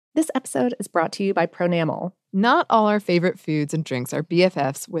This episode is brought to you by Pronamel. Not all our favorite foods and drinks are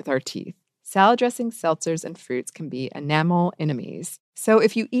BFFs with our teeth. Salad dressings, seltzers, and fruits can be enamel enemies. So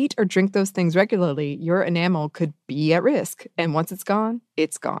if you eat or drink those things regularly, your enamel could be at risk. And once it's gone,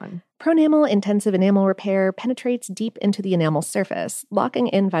 it's gone. Pronamel Intensive Enamel Repair penetrates deep into the enamel surface, locking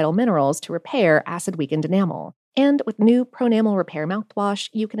in vital minerals to repair acid-weakened enamel. And with new Pronamel Repair mouthwash,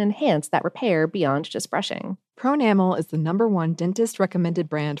 you can enhance that repair beyond just brushing. Pronamel is the #1 dentist-recommended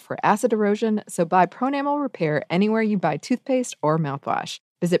brand for acid erosion, so buy Pronamel Repair anywhere you buy toothpaste or mouthwash.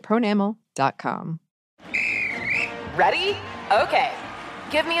 Visit pronamel.com. Ready? Okay.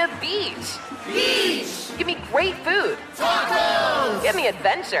 Give me a beach. Beach! Give me great food. Tacos! Give me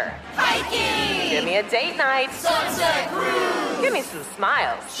adventure. Hiking! Give me a date night. Sunset cruise! Give me some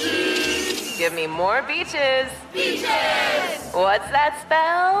smiles. Cheese! Give me more beaches. Beaches! What's that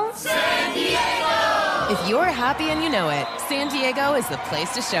spell? San Diego! If you're happy and you know it, San Diego is the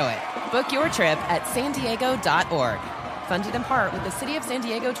place to show it. Book your trip at sandiego.org. Funded in part with the City of San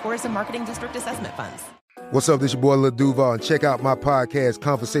Diego Tourism Marketing District Assessment Funds. What's up, this your boy Lil Duval, and check out my podcast,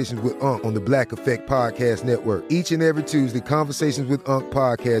 Conversations with Unc, on the Black Effect Podcast Network. Each and every Tuesday, Conversations with Unc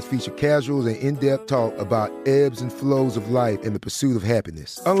podcast feature casuals and in-depth talk about ebbs and flows of life and the pursuit of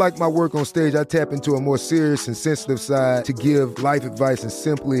happiness. Unlike my work on stage, I tap into a more serious and sensitive side to give life advice and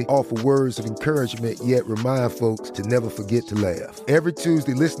simply offer words of encouragement, yet remind folks to never forget to laugh. Every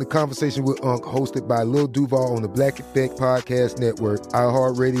Tuesday, listen to Conversation with Unc, hosted by Lil Duval on the Black Effect Podcast Network,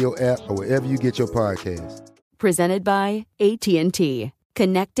 iHeartRadio app, or wherever you get your podcasts. Presented by AT&T.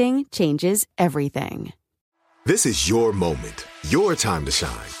 Connecting changes everything. This is your moment, your time to shine,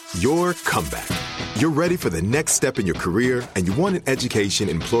 your comeback. You're ready for the next step in your career, and you want an education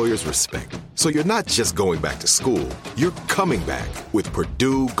employers respect. So you're not just going back to school, you're coming back with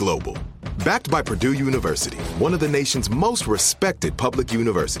Purdue Global. Backed by Purdue University, one of the nation's most respected public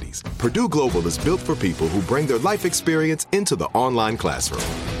universities, Purdue Global is built for people who bring their life experience into the online classroom.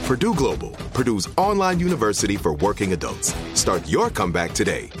 Purdue Global, Purdue's online university for working adults. Start your comeback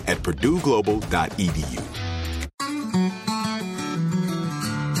today at purdueglobal.edu.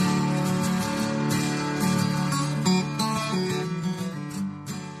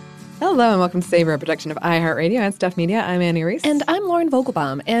 Hello and welcome to Savor, a production of iHeartRadio and Stuff Media. I'm Annie Reese. And I'm Lauren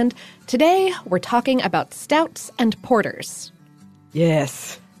Vogelbaum, and today we're talking about stouts and porters.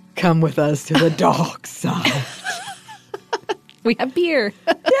 Yes, come with us to the dark side. We have beer.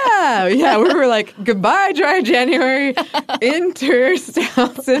 Yeah, we were like, goodbye, dry January, enter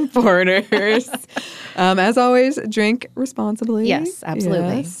stouts and porters. As always, drink responsibly. Yes,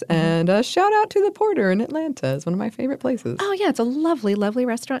 absolutely. Yes. And shout out to the Porter in Atlanta. It's one of my favorite places. Oh, yeah, it's a lovely, lovely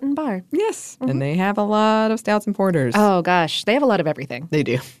restaurant and bar. Yes, and they have a lot of stouts and porters. Oh, gosh, they have a lot of everything. They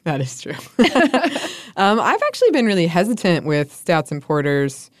do. That is true. I've actually been really hesitant with stouts and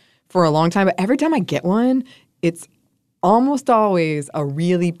porters for a long time, but every time I get one, it's almost always a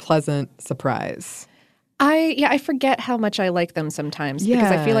really pleasant surprise. I forget how much I like them sometimes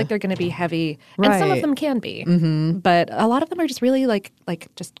because I feel like they're going to be heavy, and some of them can be, but a lot of them are just really like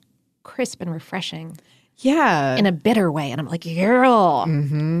just crisp and refreshing. Yeah, in a bitter way, and I'm like, girl.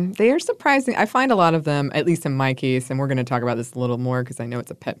 They are surprising. I find a lot of them, at least in my case, and we're going to talk about this a little more because I know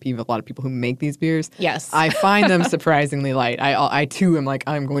it's a pet peeve of a lot of people who make these beers. Yes, I find them surprisingly light. I too am like,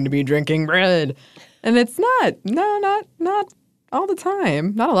 I'm going to be drinking bread. And it's not. No, not all the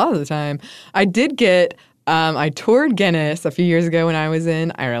time. Not a lot of the time. I did get, I toured Guinness a few years ago when I was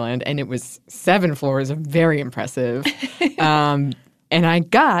in Ireland, and it was 7 floors, very impressive. And I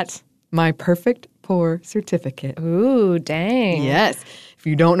got my perfect pour certificate. Ooh, dang. Yes. If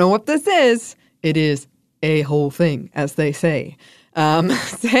you don't know what this is, it is a whole thing, as they say.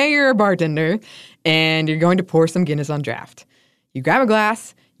 Say you're a bartender, and you're going to pour some Guinness on draft. You grab a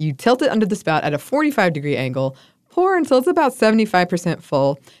glass. You tilt it under the spout at a 45-degree angle, pour until it's about 75%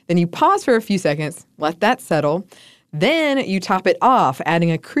 full. Then you pause for a few seconds, let that settle. Then you top it off, adding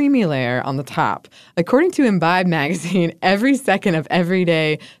a creamy layer on the top. According to Imbibe magazine, every second of every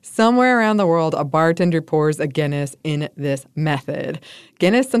day, somewhere around the world, a bartender pours a Guinness in this method.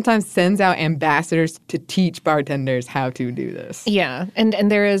 Guinness sometimes sends out ambassadors to teach bartenders how to do this. Yeah, and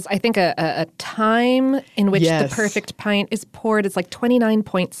there is, I think, a time in which the perfect pint is poured. It's like 29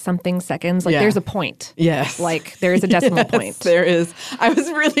 point something seconds. Like, there's a point. Yes. Like, there is a decimal point. There is. I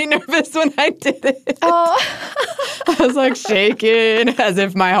was really nervous when I did it. Oh. I was like shaking as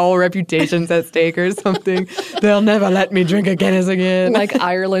if my whole reputation's at stake or something. They'll never let me drink a Guinness again. Like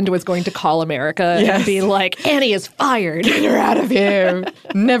Ireland was going to call America and be like, Annie is fired. Get her out of here.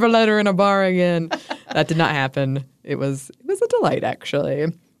 Never let her in a bar again. That did not happen. It was a delight, actually.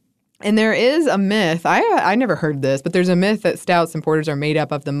 And there is a myth, I never heard this, but there's a myth that stouts and porters are made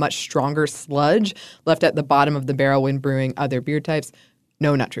up of the much stronger sludge left at the bottom of the barrel when brewing other beer types.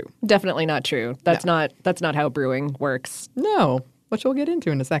 No, not true. Definitely not true. That's not how brewing works. No, which we'll get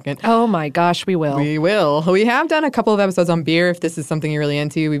into in a second. Oh my gosh, we will. We will. We have done a couple of episodes on beer if this is something you're really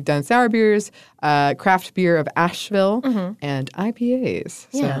into. We've done sour beers, craft beer of Asheville, and IPAs.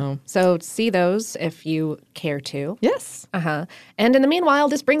 Yeah. So see those if you care to. Yes. Uh-huh. And in the meanwhile,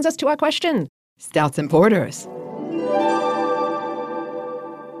 this brings us to our question. Stouts and porters.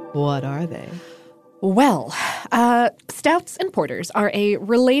 What are they? Well, stouts and porters are a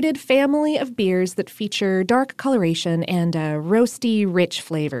related family of beers that feature dark coloration and roasty, rich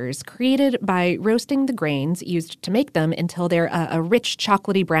flavors created by roasting the grains used to make them until they're a rich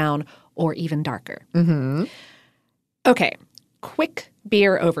chocolatey brown or even darker. Mm-hmm. Okay, quick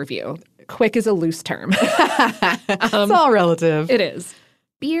beer overview. Quick is a loose term. It's all relative. It is.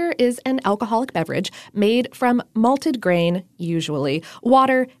 Beer is an alcoholic beverage made from malted grain, usually,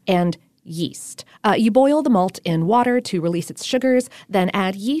 water, and yeast. You boil the malt in water to release its sugars, then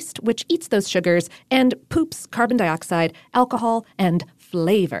add yeast, which eats those sugars and poops carbon dioxide, alcohol, and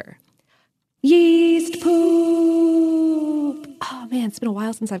flavor. Yeast poop! Oh, man, it's been a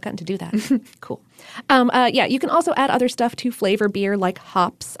while since I've gotten to do that. Cool. You can also add other stuff to flavor beer, like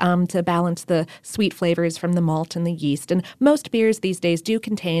hops, to balance the sweet flavors from the malt and the yeast. And most beers these days do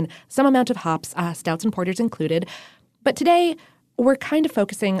contain some amount of hops, stouts and porters included. But today, we're kind of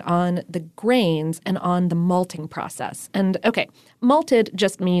focusing on the grains and on the malting process. And okay, malted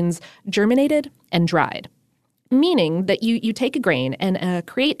just means germinated and dried, meaning that you take a grain and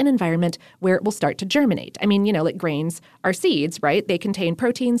create an environment where it will start to germinate. I mean, like grains are seeds, right? They contain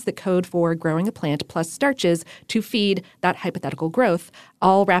proteins that code for growing a plant plus starches to feed that hypothetical growth,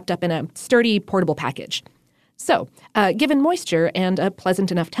 all wrapped up in a sturdy, portable package. So, given moisture and a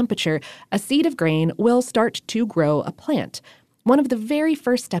pleasant enough temperature, a seed of grain will start to grow a plant. One of the very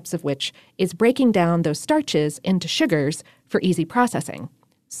first steps of which is breaking down those starches into sugars for easy processing.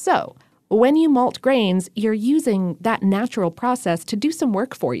 So, when you malt grains, you're using that natural process to do some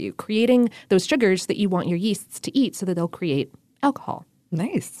work for you, creating those sugars that you want your yeasts to eat so that they'll create alcohol.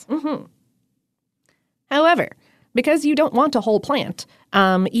 Nice. Mm-hmm. However, because you don't want a whole plant,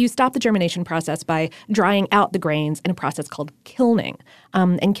 you stop the germination process by drying out the grains in a process called kilning.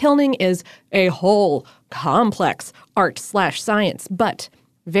 And kilning is a whole complex art/science, but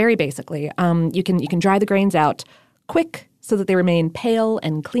very basically, you can dry the grains out quick so that they remain pale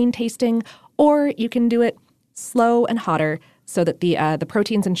and clean tasting, or you can do it slow and hotter so that the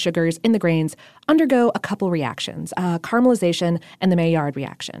proteins and sugars in the grains undergo a couple reactions, caramelization and the Maillard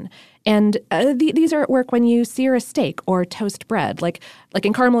reaction. And these are at work when you sear a steak or toast bread. Like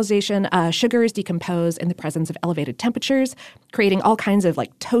in caramelization, sugars decompose in the presence of elevated temperatures, creating all kinds of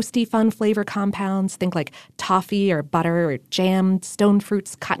toasty fun flavor compounds. Think like toffee or butter or jam, stone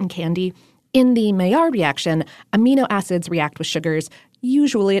fruits, cotton candy. In the Maillard reaction, amino acids react with sugars,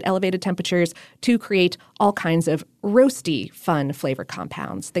 usually at elevated temperatures, to create all kinds of roasty, fun flavor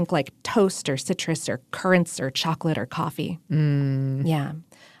compounds. Think like toast or citrus or currants or chocolate or coffee. Yeah.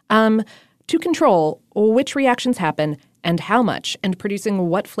 To control which reactions happen and how much and producing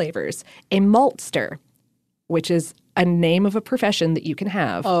what flavors, a maltster, which is a name of a profession that you can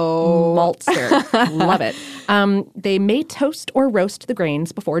have. Oh. Maltster. Love it. They may toast or roast the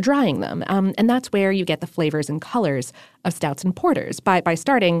grains before drying them. And that's where you get the flavors and colors of stouts and porters, by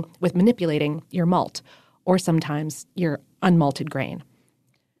starting with manipulating your malt, or sometimes your unmalted grain.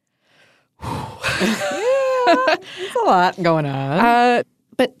 There's a lot going on.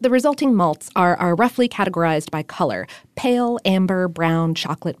 But the resulting malts are roughly categorized by color: pale, amber, brown,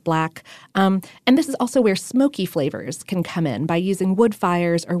 chocolate, black. And this is also where smoky flavors can come in by using wood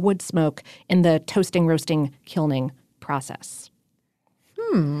fires or wood smoke in the toasting, roasting, kilning process.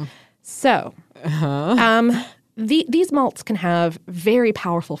 So, these malts can have very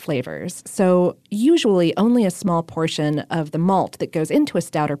powerful flavors. So usually only a small portion of the malt that goes into a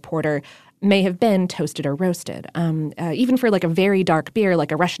stout or porter may have been toasted or roasted. Even for a very dark beer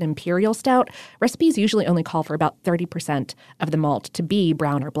like a Russian Imperial Stout, recipes usually only call for about 30% of the malt to be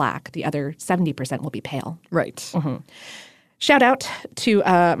brown or black. The other 70% will be pale. Right. Mm-hmm. Shout out to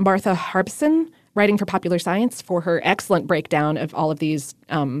Martha Harbison, writing for Popular Science, for her excellent breakdown of all of these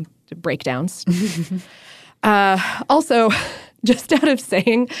breakdowns. Also, just out of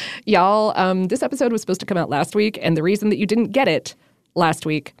saying, y'all, this episode was supposed to come out last week, and the reason that you didn't get it last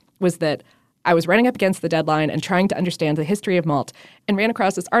week was that I was running up against the deadline and trying to understand the history of malt, and ran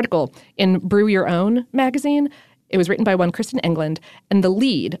across this article in Brew Your Own magazine. It was written by one Kristen England, and the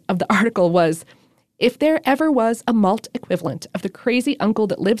lead of the article was, If there ever was a malt equivalent of the crazy uncle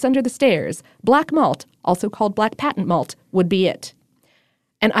that lives under the stairs, black malt, also called black patent malt, would be it.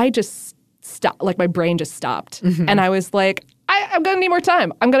 And I just stopped, like my brain just stopped. And I was like, I'm going to need more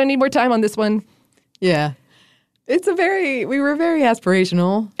time. I'm going to need more time on this one. Yeah. We were very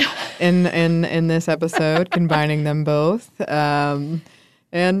aspirational in this episode, combining them both. Here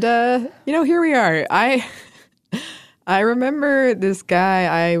we are. I remember this guy.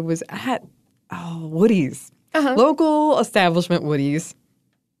 I was at Woody's, local establishment Woody's,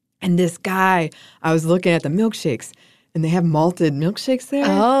 and this guy. I was looking at the milkshakes, and they have malted milkshakes there.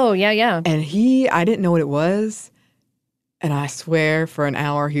 Oh, yeah. And I didn't know what it was, and I swear for an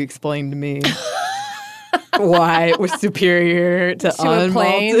hour he explained to me why it was superior to a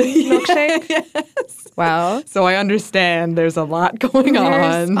plain milkshake. Yes. Wow. So I understand there's a lot going on.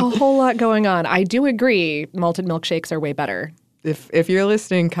 There's a whole lot going on. I do agree malted milkshakes are way better. If you're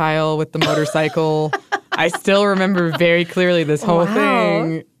listening, Kyle, with the motorcycle, I still remember very clearly this whole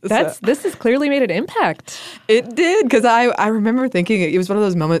thing. This has clearly made an impact. It did, because I remember thinking it was one of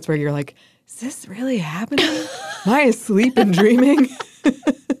those moments where you're like, is this really happening? Am I asleep and dreaming?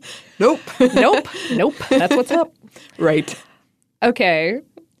 Nope. Nope. That's what's up. Right. Okay.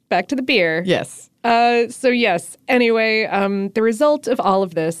 Back to the beer. Yes. Anyway, the result of all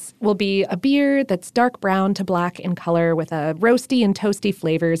of this will be a beer that's dark brown to black in color with roasty and toasty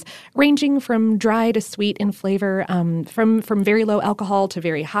flavors, ranging from dry to sweet in flavor, from very low alcohol to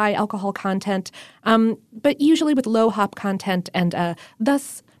very high alcohol content, but usually with low hop content and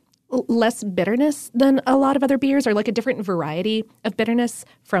thus less bitterness than a lot of other beers, or like a different variety of bitterness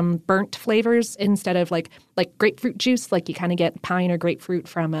from burnt flavors instead of like grapefruit juice, like you kind of get pine or grapefruit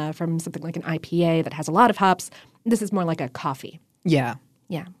from something like an IPA that has a lot of hops. This is more like a coffee. Yeah.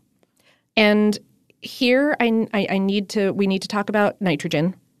 Yeah. And here we need to talk about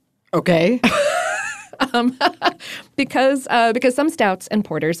nitrogen. Okay. Because some stouts and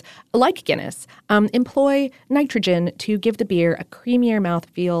porters, like Guinness, employ nitrogen to give the beer a creamier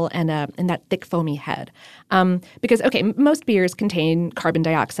mouthfeel and that thick, foamy head. Because most beers contain carbon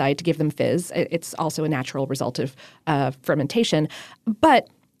dioxide to give them fizz. It's also a natural result of fermentation. But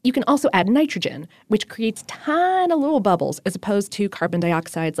you can also add nitrogen, which creates tiny little bubbles as opposed to carbon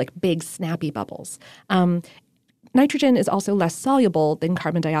dioxide's like big, snappy bubbles. Nitrogen is also less soluble than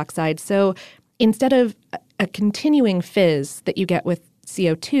carbon dioxide, so instead of a continuing fizz that you get with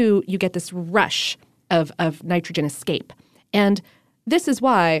CO2, you get this rush of nitrogen escape. And this is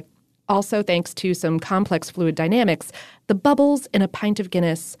why, also thanks to some complex fluid dynamics, the bubbles in a pint of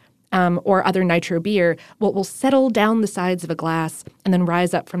Guinness or other nitro beer will settle down the sides of a glass and then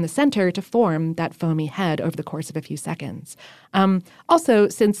rise up from the center to form that foamy head over the course of a few seconds. Also,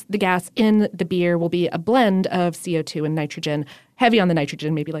 since the gas in the beer will be a blend of CO2 and nitrogen, heavy on the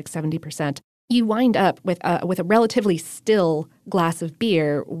nitrogen, maybe like 70%, you wind up with a relatively still glass of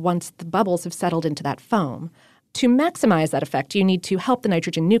beer once the bubbles have settled into that foam. To maximize that effect, you need to help the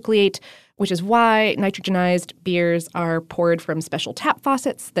nitrogen nucleate, which is why nitrogenized beers are poured from special tap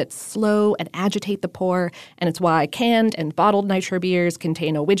faucets that slow and agitate the pour, and it's why canned and bottled nitro beers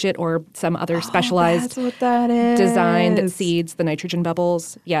contain a widget or some other specialized design that seeds the nitrogen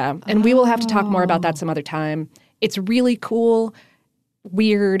bubbles. Yeah, and we will have to talk more about that some other time. It's really cool.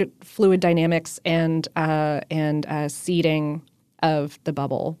 Weird fluid dynamics and seeding of the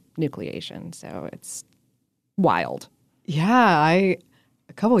bubble nucleation. So it's wild. Yeah, a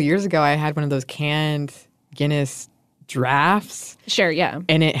couple of years ago I had one of those canned Guinness drafts. Sure, yeah.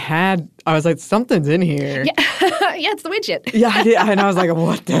 And I was like, something's in here. Yeah, yeah, it's the widget. Yeah, I did. And I was like,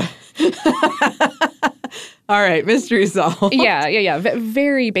 what the? All right, mystery solved. Yeah.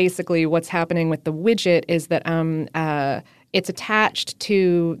 Very basically what's happening with the widget is that it's attached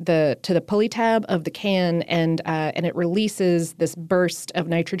to the pulley tab of the can, and it releases this burst of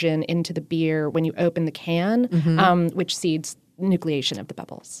nitrogen into the beer when you open the can, which seeds nucleation of the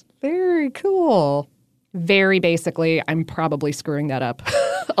bubbles. Very cool. Very basically, I'm probably screwing that up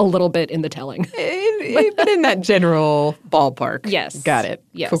a little bit in the telling. But in that general ballpark. Yes. Got it.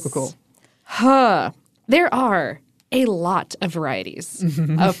 Yes. Cool. There are a lot of varieties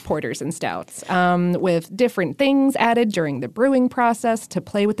of porters and stouts, with different things added during the brewing process to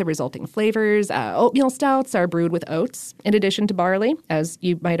play with the resulting flavors. Oatmeal stouts are brewed with oats in addition to barley, as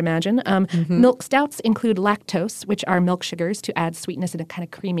you might imagine. Milk stouts include lactose, which are milk sugars to add sweetness and a kind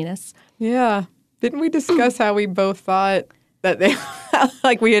of creaminess. Yeah. Didn't we discuss how we both thought that they,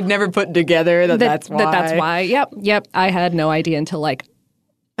 like we had never put together that's why? That's why. Yep. I had no idea until like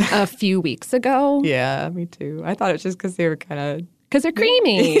a few weeks ago. Yeah, me too. I thought it was just because they were kind of... Because they're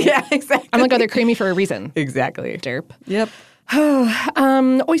creamy. Yeah, exactly. I'm like, oh, they're creamy for a reason. Exactly. Derp. Yep.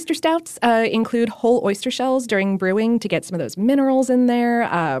 Oyster stouts include whole oyster shells during brewing to get some of those minerals in there.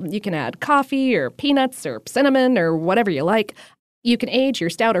 You can add coffee or peanuts or cinnamon or whatever you like. You can age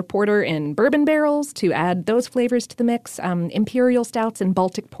your stout or porter in bourbon barrels to add those flavors to the mix. Imperial stouts and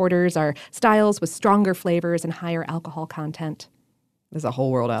Baltic porters are styles with stronger flavors and higher alcohol content. There's a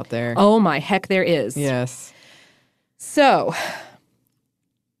whole world out there. Oh my heck, there is. Yes. So,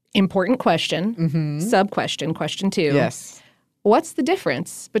 important question, sub-question, question 2. Yes. What's the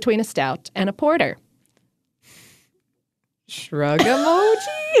difference between a stout and a porter? Shrug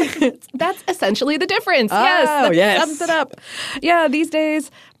emoji? That's essentially the difference. Oh, That yes. sums it up. Yeah, these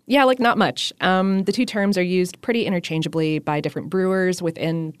days, not much. The two terms are used pretty interchangeably by different brewers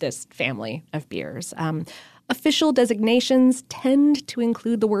within this family of beers. Official designations tend to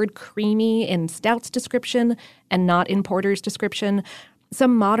include the word creamy in stout's description and not in porter's description.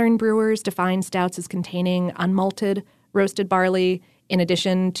 Some modern brewers define stouts as containing unmalted roasted barley in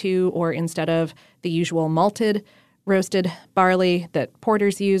addition to or instead of the usual malted roasted barley that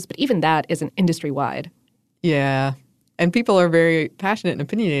porters use, but even that isn't industry-wide. Yeah. And people are very passionate and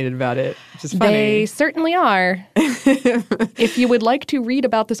opinionated about it, which is funny. They certainly are. If you would like to read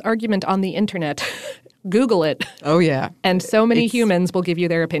about this argument on the internet, Google it. Oh, yeah. And so many humans will give you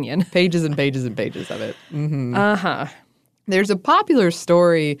their opinion. Pages and pages and pages of it. Mm-hmm. Uh-huh. There's a popular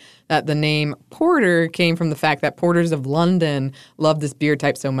story that the name porter came from the fact that porters of London loved this beer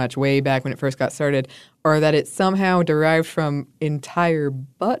type so much way back when it first got started, or that it somehow derived from entire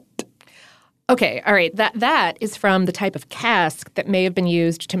butt. Okay, all right. That is from the type of cask that may have been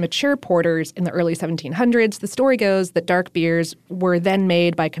used to mature porters in the early 1700s. The story goes that dark beers were then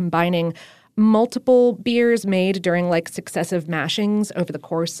made by combining multiple beers made during successive mashings over the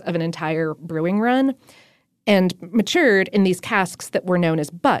course of an entire brewing run, and matured in these casks that were known as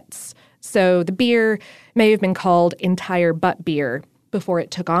butts. So the beer may have been called entire butt beer before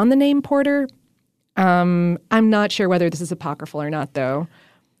it took on the name porter. I'm not sure whether this is apocryphal or not, though.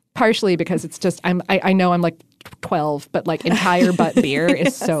 Partially because it's just, I know I'm 12, but entire butt beer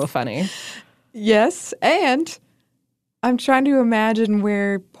is so funny. Yes, and I'm trying to imagine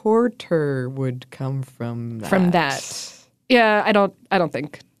where porter would come from that. From that. Yeah, I don't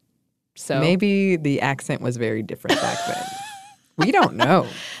think so. Maybe the accent was very different back then. We don't know.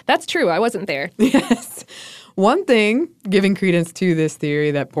 That's true. I wasn't there. Yes. One thing giving credence to this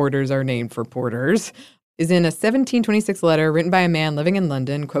theory that porters are named for porters is in a 1726 letter written by a man living in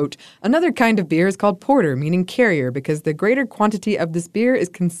London, quote, "Another kind of beer is called porter, meaning carrier, because the greater quantity of this beer is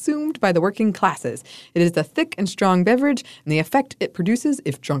consumed by the working classes. It is a thick and strong beverage, and the effect it produces,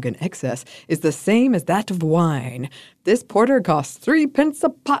 if drunk in excess, is the same as that of wine. This porter costs 3d. a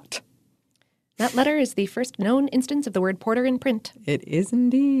pot." That letter is the first known instance of the word porter in print. It is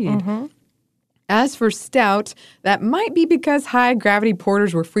indeed. As for stout, that might be because high-gravity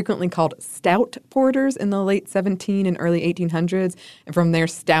porters were frequently called stout porters in the late 17 and early 1800s, and from there,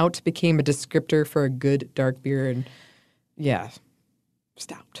 stout became a descriptor for a good dark beer, and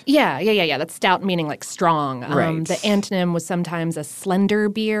stout. Yeah. That's stout meaning strong. Right. The antonym was sometimes a slender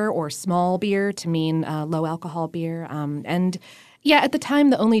beer or small beer to mean low alcohol beer. At the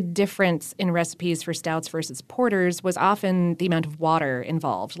time, the only difference in recipes for stouts versus porters was often the amount of water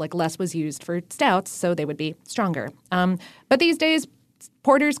involved. Less was used for stouts, so they would be stronger. But these days,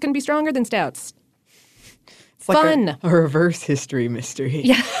 porters can be stronger than stouts. It's Fun. Like a reverse history mystery.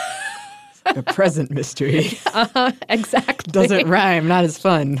 Yeah. A present mystery. Exactly. Doesn't rhyme, not as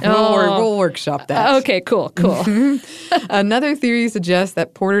fun. We'll workshop that. Okay, cool. Another theory suggests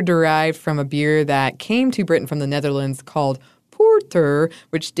that porter derived from a beer that came to Britain from the Netherlands called porter,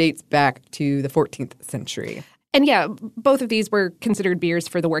 which dates back to the 14th century. And both of these were considered beers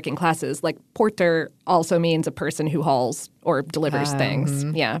for the working classes. Porter also means a person who hauls or delivers things.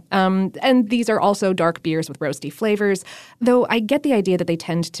 Yeah. And these are also dark beers with roasty flavors, though I get the idea that they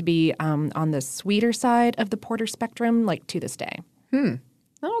tend to be on the sweeter side of the porter spectrum, to this day.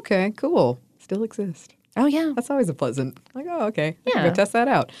 Okay, cool. Still exist. Oh, yeah. That's always a pleasant. Okay. Yeah. Go test that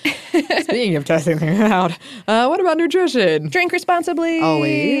out. Speaking of testing things out, what about nutrition? Drink responsibly.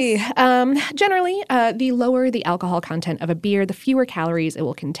 Always. Generally, the lower the alcohol content of a beer, the fewer calories it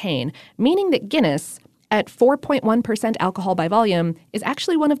will contain, meaning that Guinness, at 4.1% alcohol by volume, is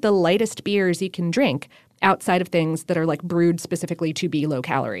actually one of the lightest beers you can drink outside of things that are brewed specifically to be low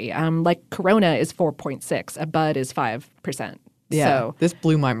calorie. Corona is 4.6, a Bud is 5%. Yeah, So, this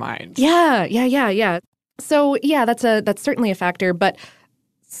blew my mind. Yeah. So, that's certainly a factor, but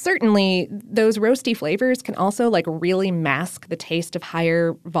certainly those roasty flavors can also really mask the taste of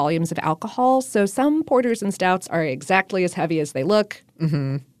higher volumes of alcohol. So some porters and stouts are exactly as heavy as they look.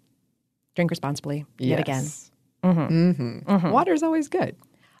 Drink responsibly, yet again. Water's always good.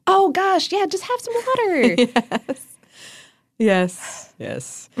 Oh, gosh. Yeah, just have some water. Yes.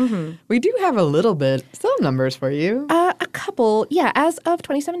 We do have a little bit, some numbers for you. A couple. Yeah, as of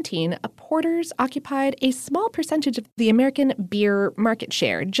 2017, Porter's occupied a small percentage of the American beer market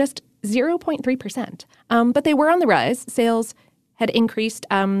share, just 0.3%. But they were on the rise. Sales had increased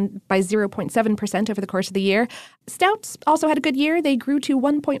by 0.7% over the course of the year. Stouts also had a good year. They grew to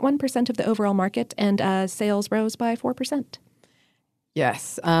 1.1% of the overall market, and sales rose by 4%.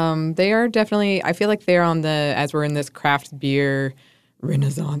 Yes. They are definitely, I feel like they're on the, as we're in this craft beer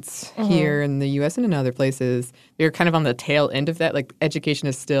renaissance here in the U.S. and in other places, they're kind of on the tail end of that. Like, education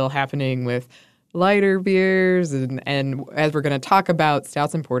is still happening with lighter beers. And as we're going to talk about,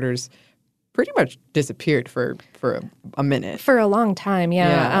 stouts and porters pretty much disappeared for a minute. For a long time,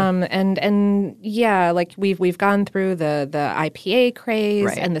 yeah. And like we've gone through the IPA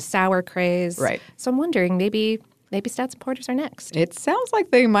craze and the sour craze. Right. So I'm wondering, maybe stouts and porters are next. It sounds like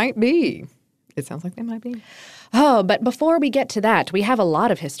they might be. Oh, but before we get to that, we have a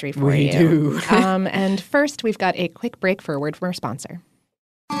lot of history for you. We do. And first, we've got a quick break for a word from our sponsor.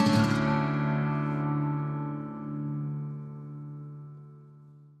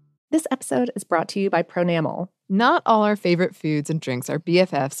 This episode is brought to you by Pronamel. Not all our favorite foods and drinks are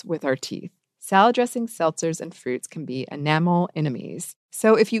BFFs with our teeth. Salad dressings, seltzers, and fruits can be enamel enemies.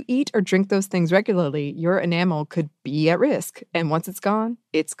 So if you eat or drink those things regularly, your enamel could be at risk. And once it's gone,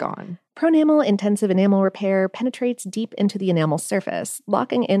 it's gone. Pronamel Intensive Enamel Repair penetrates deep into the enamel surface,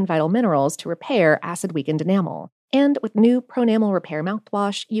 locking in vital minerals to repair acid-weakened enamel. And with new Pronamel Repair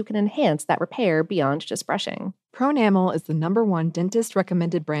mouthwash, you can enhance that repair beyond just brushing. Pronamel is the #1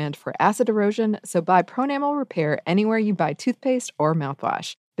 dentist-recommended brand for acid erosion, so buy Pronamel Repair anywhere you buy toothpaste or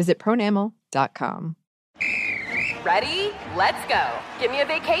mouthwash. Visit pronamel.com. Ready? Let's go. Give me a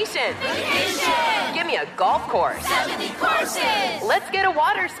vacation. Give me a golf course. 70 courses. Let's get a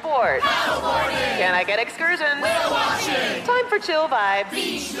water sport. Paddleboarding. Can I get excursions? Whale watching. Time for chill vibes.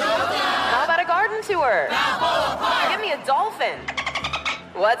 Beach yoga. How about a garden tour? Balboa Park. Give me a dolphin.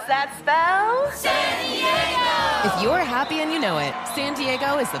 What's that spell? San Diego. If you're happy and you know it, San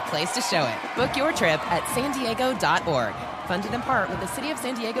Diego is the place to show it. Book your trip at sandiego.org. Funded in part with the City of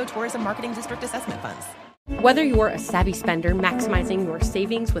San Diego Tourism Marketing District Assessment Funds. Whether you're a savvy spender maximizing your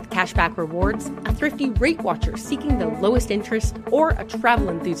savings with cashback rewards, a thrifty rate watcher seeking the lowest interest, or a travel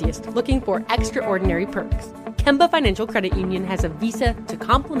enthusiast looking for extraordinary perks, Kemba Financial Credit Union has a visa to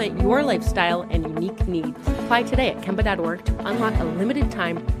complement your lifestyle and unique needs. Apply today at Kemba.org to unlock a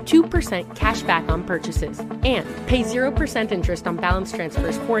limited-time 2% cash back on purchases and pay 0% interest on balance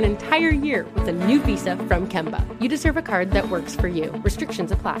transfers for an entire year with a new visa from Kemba. You deserve a card that works for you.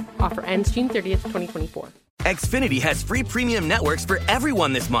 Restrictions apply. Offer ends June 30th, 2024. Xfinity has free premium networks for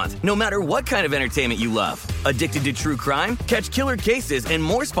everyone this month, no matter what kind of entertainment you love. Addicted to true crime? Catch killer cases and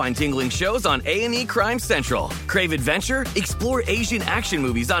more spine-tingling shows on A&E Crime Central. Crave adventure? Explore Asian action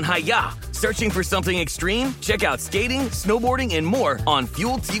movies on Hi-Ya. Searching for something extreme? Check out skating, snowboarding, and more on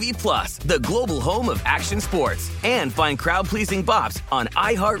Fuel TV Plus, the global home of action sports. And find crowd-pleasing bops on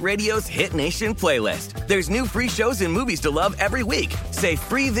iHeartRadio's Hit Nation playlist. There's new free shows and movies to love every week. Say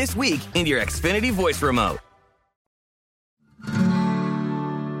free this week in your Xfinity voice remote.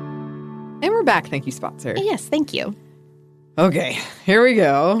 And we're back. Thank you, sponsor. Yes, thank you. Okay, here we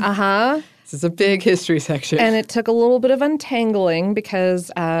go. Uh-huh. This is a big history section. And it took a little bit of untangling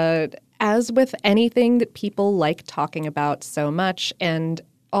because as with anything that people like talking about so much, and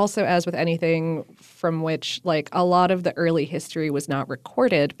also as with anything from which like a lot of the early history was not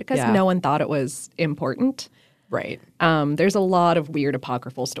recorded because no one thought it was important. Right. There's a lot of weird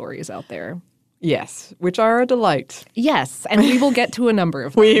apocryphal stories out there. Yes, which are a delight. Yes, and we will get to a number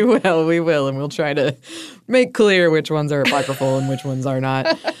of them. We will, and we'll try to make clear which ones are apocryphal and which ones are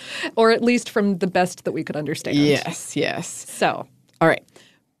not. Or at least from the best that we could understand. Yes. So. All right.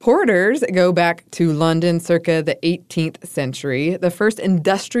 Porters go back to London circa the 18th century, the first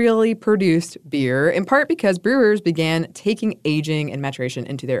industrially produced beer, in part because brewers began taking aging and maturation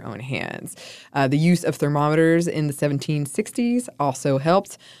into their own hands. The use of thermometers in the 1760s also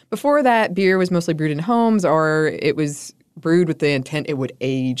helped. Before that, beer was mostly brewed in homes, or it was brewed with the intent it would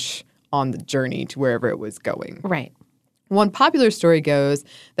age on the journey to wherever it was going. Right. One popular story goes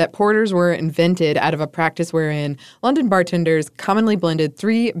that porters were invented out of a practice wherein London bartenders commonly blended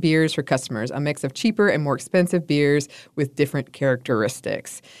 3 beers for customers, a mix of cheaper and more expensive beers with different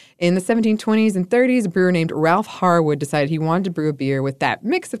characteristics. In the 1720s and 30s, a brewer named Ralph Harwood decided he wanted to brew a beer with that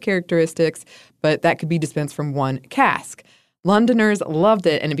mix of characteristics, but that could be dispensed from one cask. Londoners loved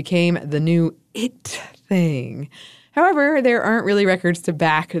it, and it became the new it thing. However, there aren't really records to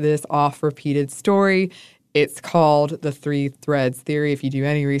back this oft-repeated story. It's called the three threads theory. If you do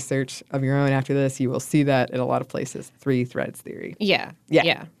any research of your own after this, you will see that in a lot of places. Three threads theory. Yeah.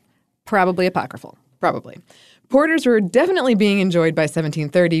 Yeah. Probably apocryphal. Probably. Porters were definitely being enjoyed by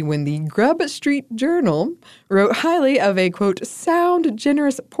 1730 when the Grub Street Journal wrote highly of a, quote, sound,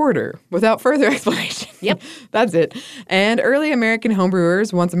 generous porter, without further explanation. Yep. That's it. And early American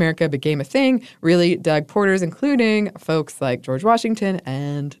homebrewers, once America became a thing, really dug porters, including folks like George Washington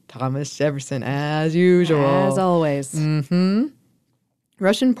and Thomas Jefferson, as usual. As always. Mm-hmm.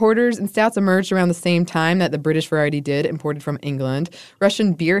 Russian porters and stouts emerged around the same time that the British variety did, imported from England.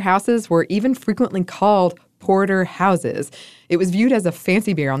 Russian beer houses were even frequently called porter houses. It was viewed as a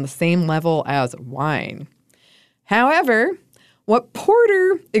fancy beer on the same level as wine. However, what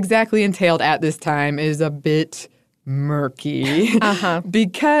porter exactly entailed at this time is a bit murky.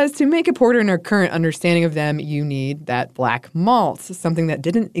 Because to make a porter in our current understanding of them, you need that black malt, something that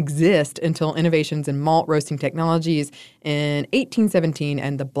didn't exist until innovations in malt roasting technologies in 1817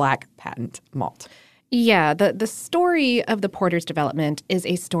 and the black patent malt. Yeah, the story of the porter's development is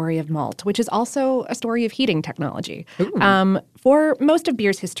a story of malt, which is also a story of heating technology. For most of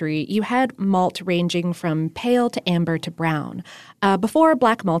beer's history, you had malt ranging from pale to amber to brown. Before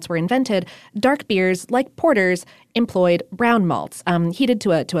black malts were invented, dark beers, like porters, employed brown malts, heated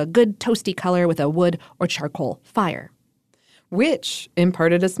to a good toasty color with a wood or charcoal fire. Which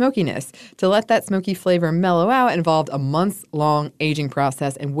imparted a smokiness. To let that smoky flavor mellow out involved a months-long aging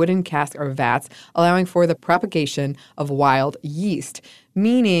process in wooden casks or vats, allowing for the propagation of wild yeast.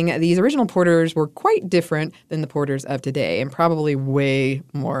 Meaning these original porters were quite different than the porters of today and probably way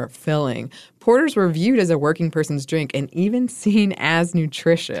more filling. Porters were viewed as a working person's drink and even seen as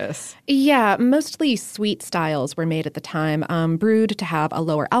nutritious. Yeah, mostly sweet styles were made at the time, brewed to have a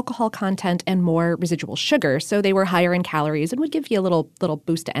lower alcohol content and more residual sugar, so they were higher in calories and would give you a little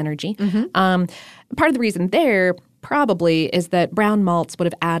boost to energy. Part of the reason there probably is that brown malts would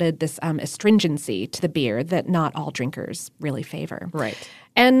have added this astringency to the beer that not all drinkers really favor. Right.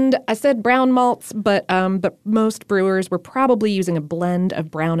 And I said brown malts, but most brewers were probably using a blend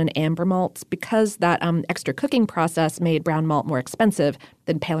of brown and amber malts because that extra cooking process made brown malt more expensive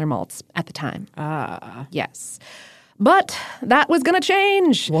than paler malts at the time. Yes. But that was going to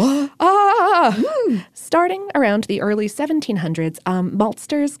change. What? Starting around the early 1700s,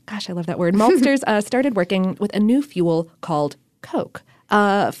 maltsters, gosh, I love that word, maltsters started working with a new fuel called coke.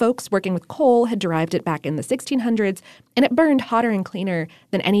 Folks working with coal had derived it back in the 1600s, and it burned hotter and cleaner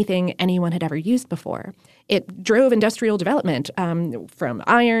than anything anyone had ever used before. It drove industrial development from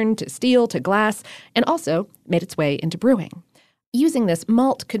iron to steel to glass, and also made its way into brewing. Using this,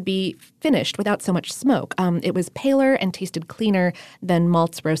 malt could be finished without so much smoke. It was paler and tasted cleaner than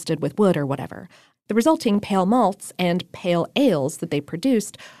malts roasted with wood or whatever. The resulting pale malts and pale ales that they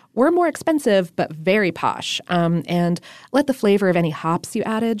produced were more expensive but very posh, and let the flavor of any hops you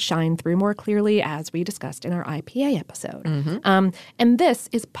added shine through more clearly, as we discussed in our IPA episode. And this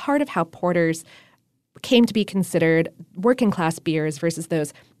is part of how porters came to be considered working-class beers versus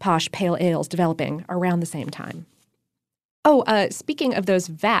those posh pale ales developing around the same time. Oh, speaking of those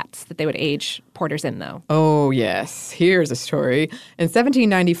vats that they would age porters in, though. Oh, yes. Here's a story. In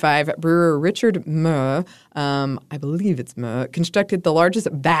 1795, brewer Richard Meux, I believe it's Meux, constructed the largest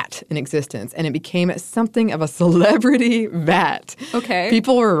vat in existence, and it became something of a celebrity vat. Okay.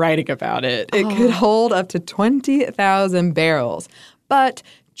 People were writing about it. It could hold up to 20,000 barrels. But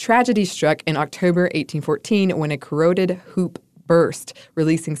tragedy struck in October 1814 when a corroded hoop burst,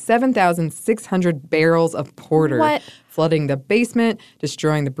 releasing 7,600 barrels of porter, flooding the basement,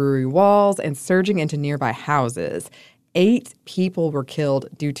 destroying the brewery walls, and surging into nearby houses. 8 people were killed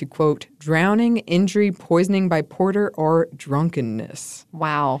due to, quote, drowning, injury, poisoning by porter, or drunkenness.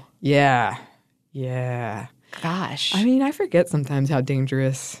 Wow. Yeah. Gosh. I mean, I forget sometimes how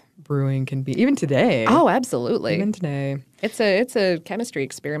dangerous brewing can be, even today. Oh, absolutely. Even today. It's a chemistry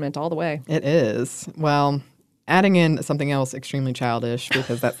experiment all the way. It is. Well, adding in something else extremely childish,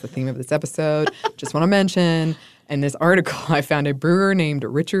 because that's the theme of this episode, just want to mention, in this article, I found a brewer named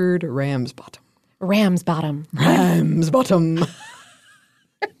Richard Ramsbottom. Ramsbottom.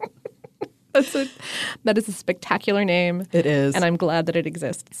 That is a spectacular name. It is. And I'm glad that it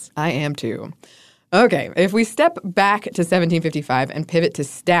exists. I am too. Okay, if we step back to 1755 and pivot to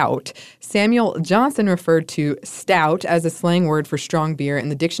stout, Samuel Johnson referred to stout as a slang word for strong beer in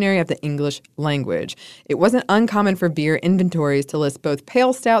the Dictionary of the English Language. It wasn't uncommon for beer inventories to list both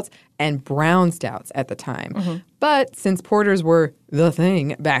pale stouts and brown stouts at the time. But since porters were the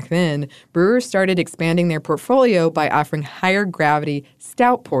thing back then, brewers started expanding their portfolio by offering higher gravity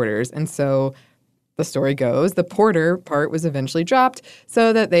stout porters, and so the story goes, the porter part was eventually dropped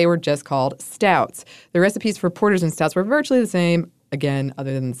so that they were just called stouts. The recipes for porters and stouts were virtually the same, again,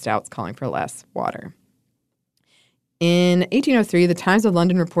 other than stouts calling for less water. In 1803, the Times of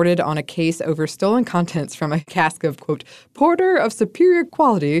London reported on a case over stolen contents from a cask of, quote, porter of superior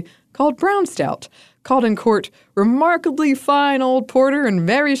quality called brown stout, called in court, remarkably fine old porter and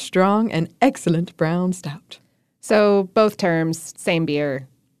very strong and excellent brown stout. So both terms, same beer.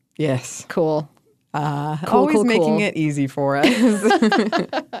 Yes. Cool. Always making it easy for us.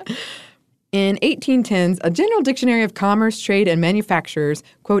 In 1810s, a General Dictionary of Commerce, Trade, and Manufacturers,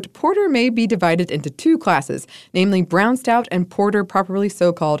 quote, porter may be divided into two classes, namely brown stout and porter properly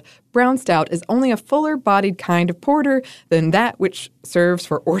so called. Brown stout is only a fuller-bodied kind of porter than that which serves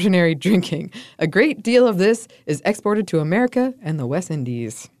for ordinary drinking. A great deal of this is exported to America and the West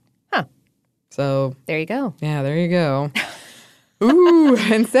Indies. Huh. So. There you go. Yeah, there you go. Ooh,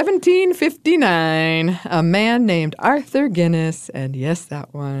 in 1759, a man named Arthur Guinness, and yes,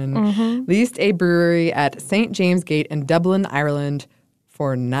 that one, leased a brewery at St. James Gate in Dublin, Ireland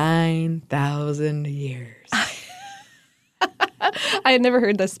for 9,000 years. I had never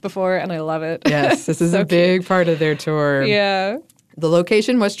heard this before, and I love it. Yes, this is a big part of their tour. Yeah. The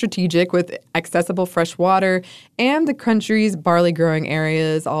location was strategic with accessible fresh water and the country's barley-growing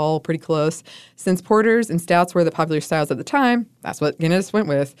areas all pretty close. Since porters and stouts were the popular styles at the time, that's what Guinness went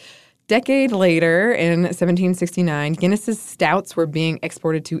with. Decade later, in 1769, Guinness's stouts were being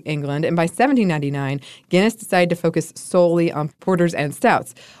exported to England, and by 1799, Guinness decided to focus solely on porters and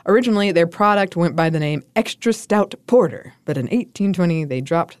stouts. Originally, their product went by the name Extra Stout Porter, but in 1820, they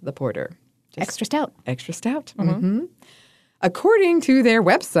dropped the porter. Extra stout. Extra stout. Mm-hmm. According to their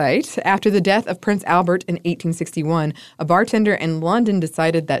website, after the death of Prince Albert in 1861, a bartender in London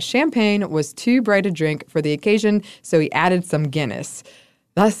decided that champagne was too bright a drink for the occasion, so he added some Guinness.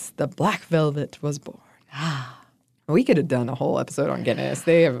 Thus, the Black Velvet was born. We could have done a whole episode on Guinness.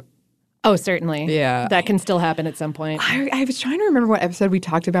 They have... Oh, certainly. Yeah. That can still happen at some point. I was trying to remember what episode we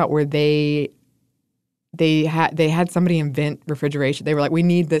talked about where they had somebody invent refrigeration. They were like, we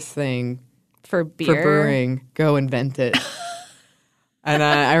need this thing. For beer? For brewing. Go invent it. And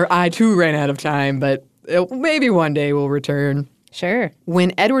I too ran out of time, but maybe one day we'll return. Sure.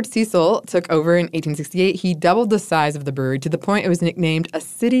 When Edward Cecil took over in 1868, he doubled the size of the brewery to the point it was nicknamed a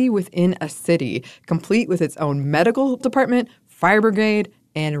city within a city, complete with its own medical department, fire brigade,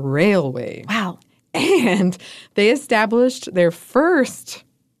 and railway. Wow. And they established their first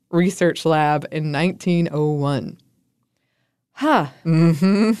research lab in 1901. Huh.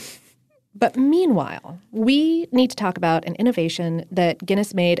 Mm-hmm. But meanwhile, we need to talk about an innovation that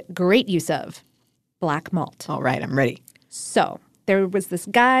Guinness made great use of, black malt. All right, I'm ready. So there was this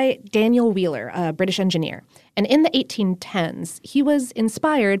guy, Daniel Wheeler, a British engineer. And in the 1810s, he was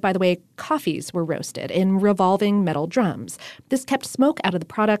inspired by the way coffees were roasted in revolving metal drums. This kept smoke out of the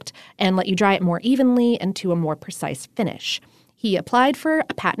product and let you dry it more evenly and to a more precise finish. He applied for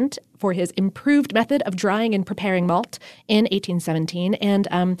a patent for his improved method of drying and preparing malt in 1817,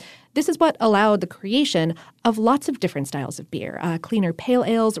 and this is what allowed the creation of lots of different styles of beer, cleaner pale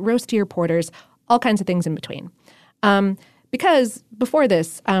ales, roastier porters, all kinds of things in between. Because before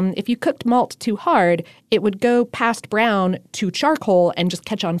this, if you cooked malt too hard, it would go past brown to charcoal and just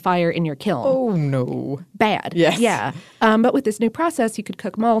catch on fire in your kiln. Oh, no. Bad. Yes. Yeah. But with this new process, you could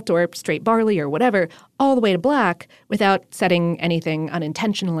cook malt or straight barley or whatever all the way to black without setting anything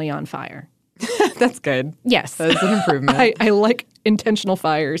unintentionally on fire. That's good. Yes. That's an improvement. I like intentional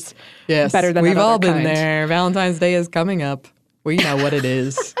fires. Yes. Better than We've that all other been kind. there. Valentine's Day is coming up. We know what it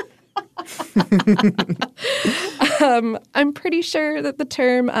is. I'm pretty sure that the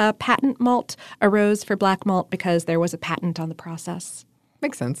term patent malt arose for black malt because there was a patent on the process.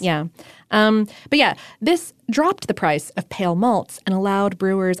 Makes sense. Yeah. But yeah, this dropped the price of pale malts and allowed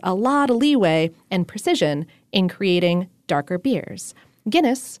brewers a lot of leeway and precision in creating darker beers.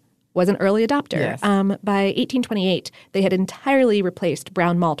 Guinness was an early adopter. Yes. By 1828, they had entirely replaced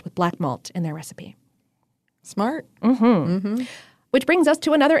brown malt with black malt in their recipe. Smart. Which brings us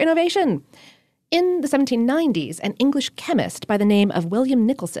to another innovation. In the 1790s, an English chemist by the name of William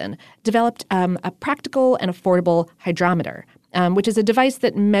Nicholson developed a practical and affordable hydrometer, which is a device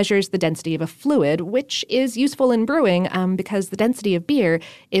that measures the density of a fluid, which is useful in brewing because the density of beer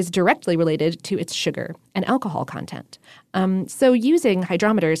is directly related to its sugar and alcohol content. So using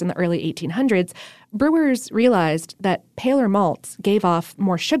hydrometers in the early 1800s, brewers realized that paler malts gave off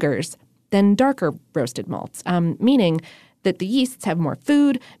more sugars than darker roasted malts, meaning that the yeasts have more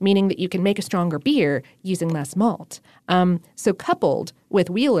food, meaning that you can make a stronger beer using less malt. So coupled with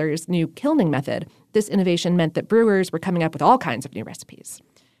Wheeler's new kilning method, this innovation meant that brewers were coming up with all kinds of new recipes.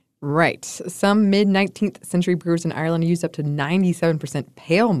 Right. Some mid-19th century brewers in Ireland used up to 97%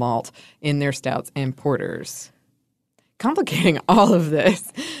 pale malt in their stouts and porters. Complicating all of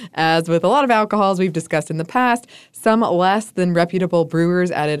this, as with a lot of alcohols we've discussed in the past, some less than reputable brewers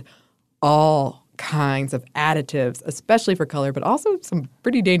added all kinds of additives, especially for color, but also some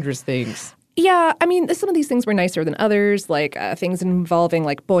pretty dangerous things. Yeah, I mean, some of these things were nicer than others, like things involving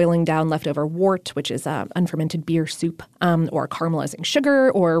like boiling down leftover wort, which is unfermented beer soup, or caramelizing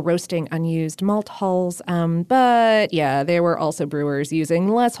sugar, or roasting unused malt hulls. But yeah, there were also brewers using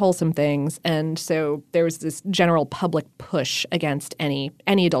less wholesome things, and so there was this general public push against any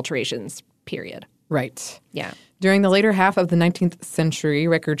adulterations, period. Right. Yeah. During the later half of the 19th century,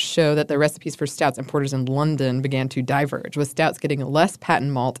 records show that the recipes for stouts and porters in London began to diverge, with stouts getting less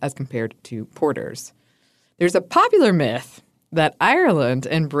patent malt as compared to porters. There's a popular myth that Ireland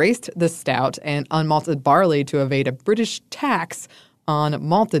embraced the stout and unmalted barley to evade a British tax on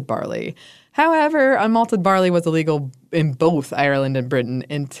malted barley. However, unmalted barley was illegal in both Ireland and Britain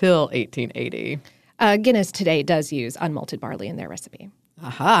until 1880. Guinness today does use unmalted barley in their recipe.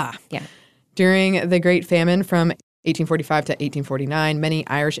 Aha. Yeah. During the Great Famine from 1845 to 1849, many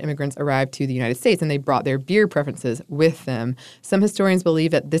Irish immigrants arrived to the United States, and they brought their beer preferences with them. Some historians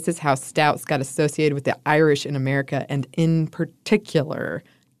believe that this is how stouts got associated with the Irish in America, and in particular,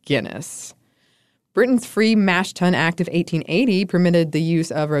 Guinness. Britain's Free Mash Tun Act of 1880 permitted the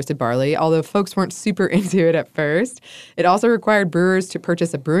use of roasted barley, although folks weren't super into it at first. It also required brewers to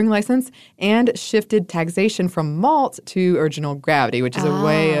purchase a brewing license and shifted taxation from malt to original gravity, which is a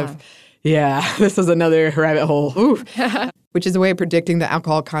way of... Yeah, this is another rabbit hole. Which is a way of predicting the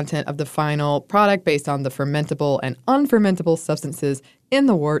alcohol content of the final product based on the fermentable and unfermentable substances in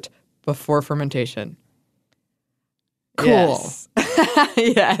the wort before fermentation. Cool. Yes.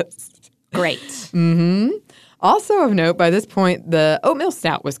 Yes. Great. Mm-hmm. Also of note, by this point, the oatmeal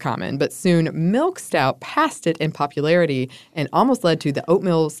stout was common, but soon milk stout passed it in popularity and almost led to the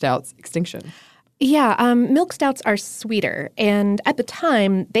oatmeal stout's extinction. Yeah, milk stouts are sweeter, and at the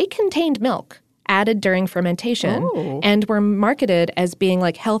time, they contained milk added during fermentation and were marketed as being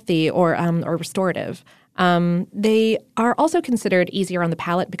like healthy or restorative. They are also considered easier on the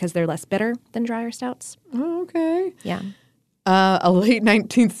palate because they're less bitter than drier stouts. Oh, okay. Yeah. A late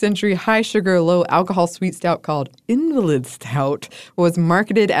 19th century high-sugar, low-alcohol sweet stout called Invalid Stout was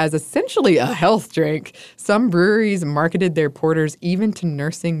marketed as essentially a health drink. Some breweries marketed their porters even to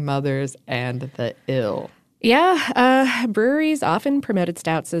nursing mothers and the ill. Yeah, breweries often promoted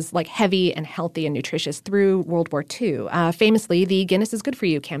stouts as like heavy and healthy and nutritious through World War II. Famously, the Guinness is Good For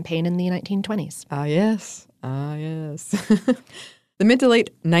You campaign in the 1920s. Ah, yes. Ah, yes. The mid to late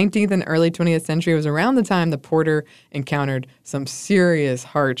 19th and early 20th century was around the time the porter encountered some serious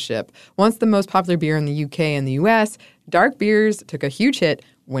hardship. Once the most popular beer in the UK and the US, dark beers took a huge hit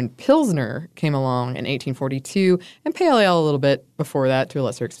when Pilsner came along in 1842, and Pale Ale a little bit before that to a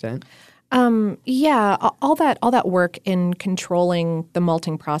lesser extent. Yeah, all that work in controlling the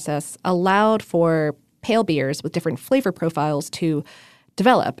malting process allowed for pale beers with different flavor profiles to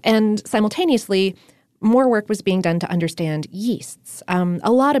develop, and simultaneously, more work was being done to understand yeasts.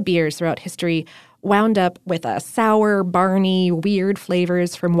 A lot of beers throughout history wound up with sour, barny, weird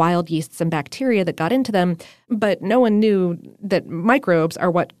flavors from wild yeasts and bacteria that got into them, but no one knew that microbes are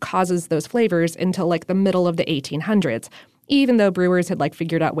what causes those flavors until like the middle of the 1800s, even though brewers had like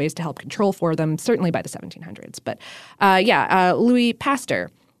figured out ways to help control for them, certainly by the 1700s. But Louis Pasteur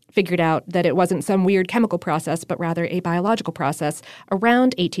figured out that it wasn't some weird chemical process, but rather a biological process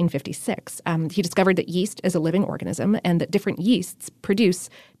around 1856. He discovered that yeast is a living organism and that different yeasts produce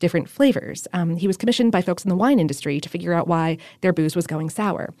different flavors. He was commissioned by folks in the wine industry to figure out why their booze was going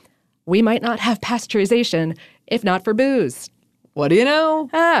sour. We might not have pasteurization if not for booze. What do you know?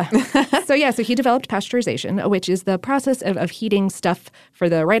 So he developed pasteurization, which is the process of heating stuff for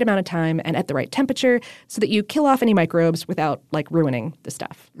the right amount of time and at the right temperature so that you kill off any microbes without, like, ruining the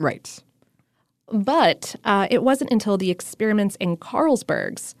stuff. Right. But it wasn't until the experiments in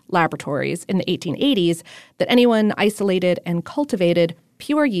Carlsberg's laboratories in the 1880s that anyone isolated and cultivated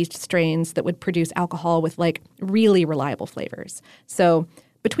pure yeast strains that would produce alcohol with, like, really reliable flavors. So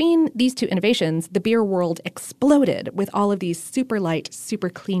between these two innovations, the beer world exploded with all of these super light, super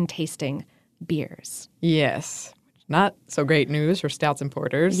clean tasting beers. Yes. Not so great news for stouts and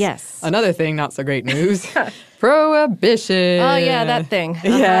porters. Yes. Another thing, not so great news. Prohibition. Oh, yeah, that thing.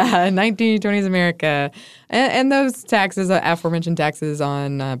 Yeah, 1920s America. And those taxes, aforementioned taxes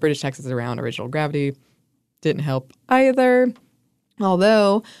on British taxes around original gravity, didn't help either.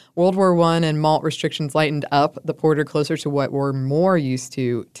 Although World War I and malt restrictions lightened up the porter closer to what we're more used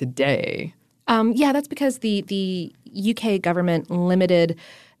to today. Yeah, that's because the UK government limited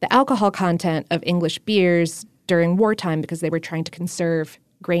the alcohol content of English beers during wartime because they were trying to conserve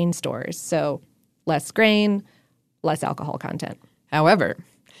grain stores. So less grain, less alcohol content. However,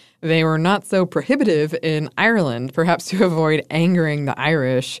 they were not so prohibitive in Ireland, perhaps to avoid angering the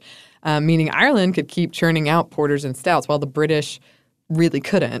Irish, meaning Ireland could keep churning out porters and stouts while the British really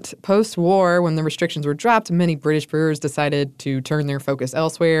couldn't. Post-war, when the restrictions were dropped, many British brewers decided to turn their focus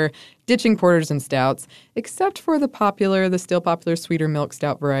elsewhere, ditching porters and stouts, except for the still popular sweeter milk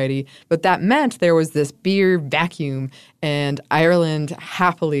stout variety. But that meant there was this beer vacuum, and Ireland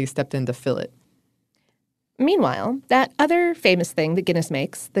happily stepped in to fill it. Meanwhile, that other famous thing that Guinness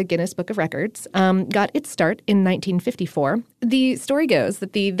makes, the Guinness Book of Records, got its start in 1954. The story goes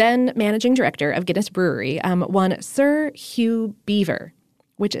that the then managing director of Guinness Brewery won Sir Hugh Beaver,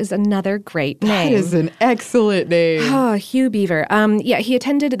 which is another great name. That is an excellent name. Oh, Hugh Beaver. He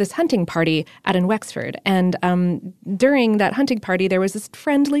attended this hunting party out in Wexford, and during that hunting party, there was this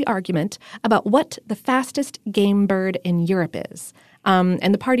friendly argument about what the fastest game bird in Europe is.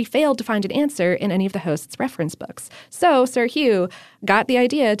 And the party failed to find an answer in any of the host's reference books. So Sir Hugh got the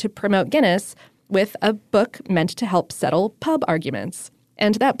idea to promote Guinness with a book meant to help settle pub arguments.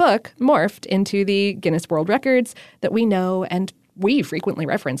 And that book morphed into the Guinness World Records that we know and we frequently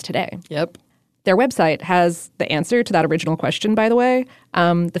reference today. Yep. Their website has the answer to that original question, by the way.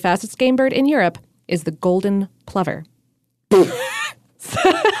 The fastest game bird in Europe is the golden plover.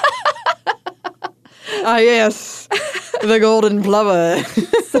 Ah, yes. The golden plover.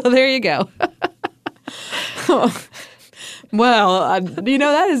 So there you go. Well,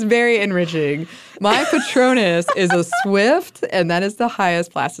 that is very enriching. My Patronus is a swift, and that is the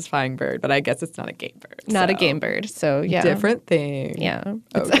highest fastest-flying bird, but I guess it's not a game bird. Not a game bird, so yeah. Different thing. Yeah.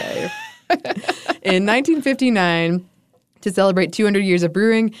 Okay. In 1959, to celebrate 200 years of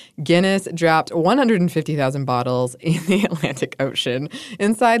brewing, Guinness dropped 150,000 bottles in the Atlantic Ocean.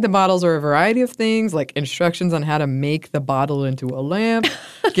 Inside the bottles are a variety of things, like instructions on how to make the bottle into a lamp,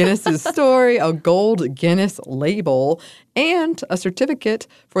 Guinness's story, a gold Guinness label, and a certificate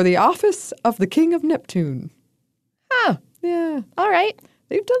for the office of the King of Neptune. Huh. Yeah. All right.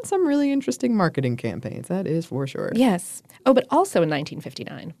 They've done some really interesting marketing campaigns, that is for sure. Yes. Oh, but also in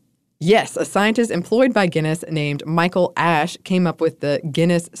 1959. Yes, a scientist employed by Guinness named Michael Ash came up with the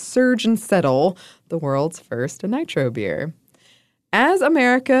Guinness Surge and Settle, the world's first nitro beer. As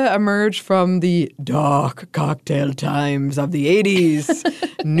America emerged from the dark cocktail times of the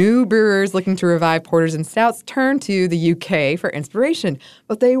 80s, new brewers looking to revive porters and stouts turned to the UK for inspiration,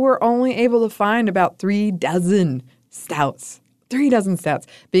 but they were only able to find about 36 stouts. 36 stouts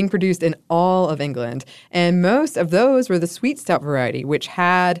being produced in all of England. And most of those were the sweet stout variety, which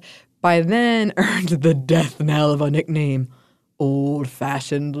had by then earned the death knell of a nickname,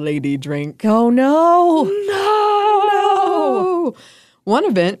 old-fashioned lady drink. Oh, no. No! One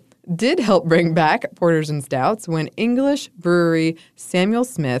event did help bring back porters and stouts when English brewery Samuel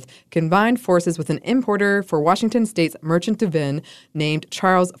Smith combined forces with an importer for Washington State's Merchant de Vin named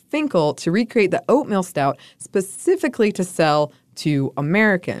Charles Finkel to recreate the oatmeal stout specifically to sell to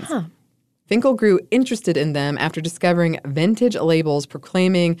Americans. Huh. Finkel grew interested in them after discovering vintage labels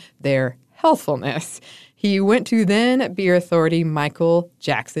proclaiming their healthfulness. He went to then beer authority Michael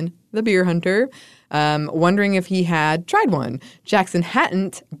Jackson, the beer hunter, wondering if he had tried one. Jackson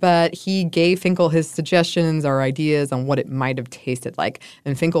hadn't, but he gave Finkel his suggestions or ideas on what it might have tasted like,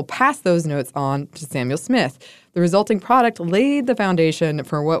 and Finkel passed those notes on to Samuel Smith. The resulting product laid the foundation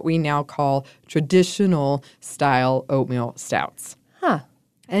for what we now call traditional style oatmeal stouts. Huh.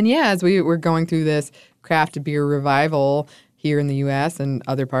 And yeah, as we were going through this craft beer revival here in the U.S. and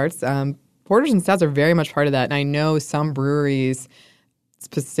other parts, porters and stouts are very much part of that. And I know some breweries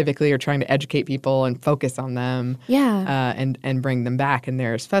specifically are trying to educate people and focus on them. Yeah. And bring them back. And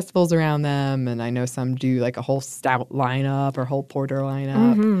there's festivals around them. And I know some do like a whole stout lineup or whole porter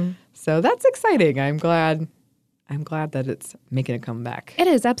lineup. Mm-hmm. So that's exciting. I'm glad that it's making a comeback. It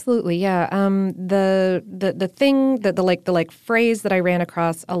is, absolutely, yeah. The thing that the phrase that I ran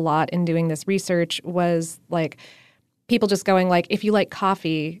across a lot in doing this research was like people just going like, if you like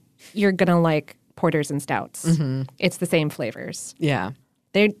coffee, you're gonna like porters and stouts. Mm-hmm. It's the same flavors. Yeah,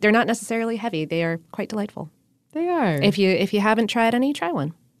 they're not necessarily heavy. They are quite delightful. They are. If you haven't tried any, try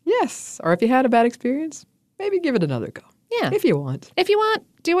one. Yes, or if you had a bad experience, maybe give it another go. Yeah, if you want. If you want,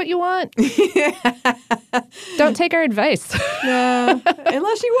 do what you want. Don't take our advice. No,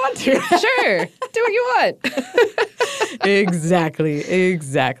 unless you want to. Sure, do what you want.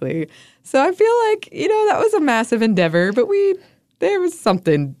 Exactly. So I feel like, that was a massive endeavor, but there was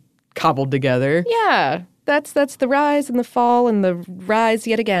something cobbled together. Yeah. that's the rise and the fall and the rise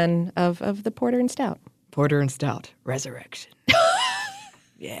yet again of the Porter and Stout. Porter and Stout, resurrection.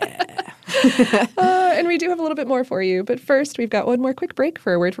 Yeah. And we do have a little bit more for you. But first, we've got one more quick break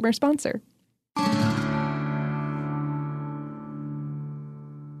for a word from our sponsor.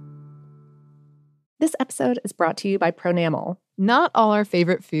 This episode is brought to you by Pronamel. Not all our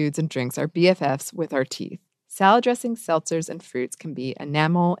favorite foods and drinks are BFFs with our teeth. Salad dressings, seltzers, and fruits can be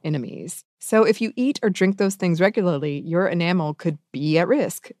enamel enemies. So if you eat or drink those things regularly, your enamel could be at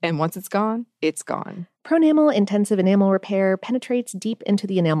risk. And once it's gone, it's gone. Pronamel Intensive Enamel Repair penetrates deep into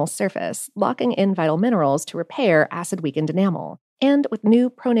the enamel surface, locking in vital minerals to repair acid-weakened enamel. And with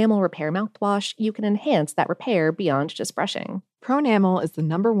new Pronamel Repair mouthwash, you can enhance that repair beyond just brushing. Pronamel is the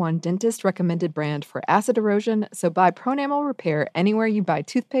 #1 dentist-recommended brand for acid erosion, so buy Pronamel Repair anywhere you buy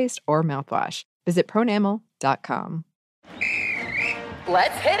toothpaste or mouthwash. Visit pronamel.com.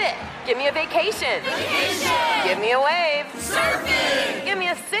 Let's hit it. Give me a vacation. Vacation. Give me a wave. Surfing. Give me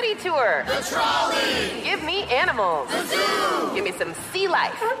a city tour. The trolley. Give me animals. The zoo. Give me some sea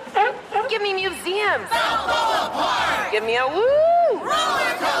life. Give me museums. Balboa Park. Give me a woo.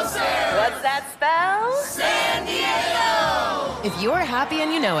 Roller coaster. What's that spell? San Diego. If you're happy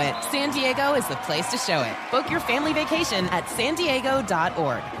and you know it, San Diego is the place to show it. Book your family vacation at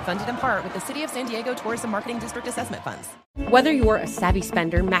sandiego.org. Funded in part with the City of San Diego Tourism Marketing District Assessment Funds. Whether you're a savvy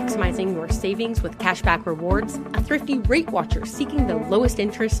spender maximizing your savings with cashback rewards, a thrifty rate watcher seeking the lowest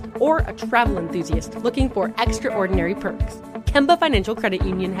interest, or a travel enthusiast looking for extraordinary perks, Kemba Financial Credit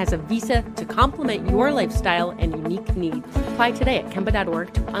Union has a visa to complement your lifestyle and unique needs. Apply today at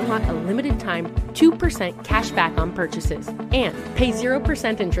Kemba.org to unlock a limited-time 2% cash back on purchases and pay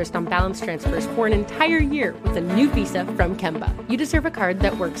 0% interest on balance transfers for an entire year with a new visa from Kemba. You deserve a card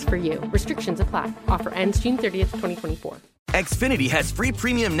that works for you. Restrictions apply. Offer ends June 30th, 2024. Xfinity has free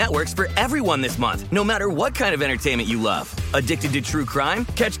premium networks for everyone this month, no matter what kind of entertainment you love. Addicted to true crime?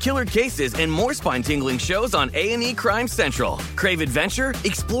 Catch killer cases and more spine-tingling shows on A&E Crime Central. Crave adventure?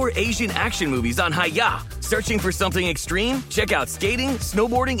 Explore Asian action movies on Hi-YAH. Searching for something extreme? Check out skating,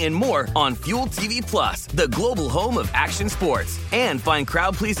 snowboarding, and more on Fuel TV Plus, the global home of action sports. And find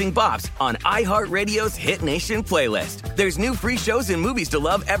crowd-pleasing bops on iHeartRadio's Hit Nation playlist. There's new free shows and movies to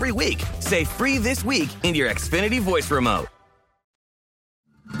love every week. Say free this week in your Xfinity voice remote.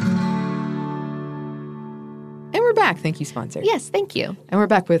 And we're back. Thank you, sponsor. Yes, thank you. And we're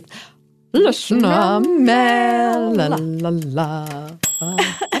back with La Chanamel, la la la.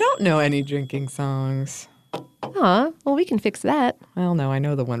 I don't know any drinking songs. Aw, well, we can fix that. Well, no, I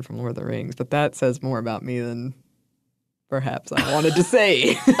know the one from Lord of the Rings, but that says more about me than perhaps I wanted to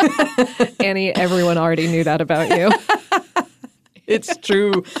say. Annie, everyone already knew that about you. It's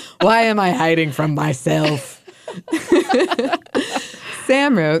true. Why am I hiding from myself?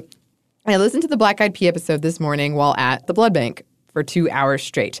 Sam wrote, I listened to the Black Eyed Pea episode this morning while at the blood bank for 2 hours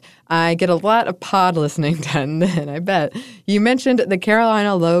straight. I get a lot of pod listening done then, I bet. You mentioned the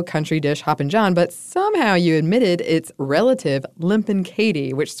Carolina Low Country dish Hoppin' John, but somehow you admitted its relative Limpin'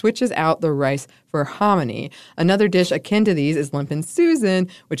 Katie, which switches out the rice for hominy. Another dish akin to these is Limpin' Susan,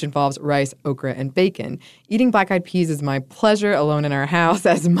 which involves rice, okra, and bacon. Eating black eyed peas is my pleasure alone in our house,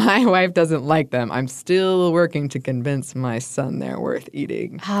 as my wife doesn't like them. I'm still working to convince my son they're worth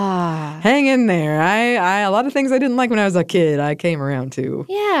eating. Hang in there. I a lot of things I didn't like when I was a kid, I came around to.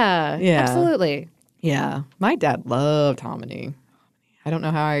 Yeah. Absolutely. Yeah. My dad loved hominy. I don't know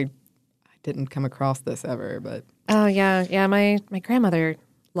how I didn't come across this ever, but. Oh, yeah. Yeah, my grandmother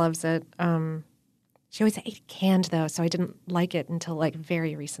loves it. She always ate canned, though, so I didn't like it until, like,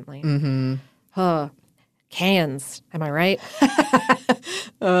 very recently. Mm-hmm. Cans. Am I right?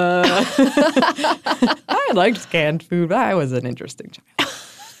 I liked canned food, but I was an interesting child.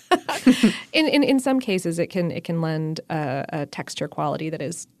 In some cases, it can lend a texture quality that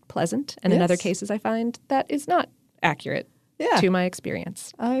is pleasant, and in other cases, I find that is not accurate to my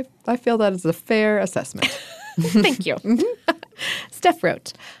experience. I feel that is a fair assessment. Thank you. Steph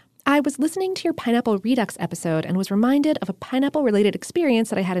wrote, I was listening to your pineapple redux episode and was reminded of a pineapple-related experience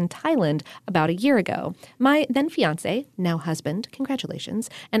that I had in Thailand about a year ago. My then-fiancé, now husband, congratulations,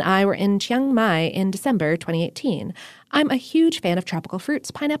 and I were in Chiang Mai in December 2018. I'm a huge fan of tropical fruits,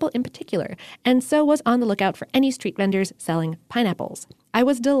 pineapple in particular, and so was on the lookout for any street vendors selling pineapples. I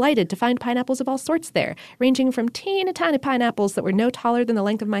was delighted to find pineapples of all sorts there, ranging from teeny tiny pineapples that were no taller than the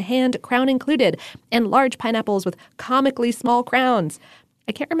length of my hand, crown included, and large pineapples with comically small crowns.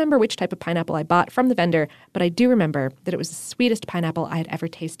 I can't remember which type of pineapple I bought from the vendor, but I do remember that it was the sweetest pineapple I had ever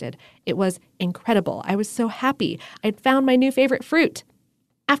tasted. It was incredible. I was so happy. I had found my new favorite fruit.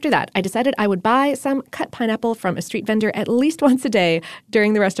 After that, I decided I would buy some cut pineapple from a street vendor at least once a day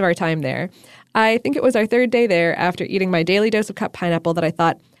during the rest of our time there. I think it was our third day there after eating my daily dose of cut pineapple that I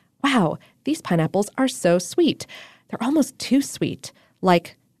thought, wow, these pineapples are so sweet. They're almost too sweet,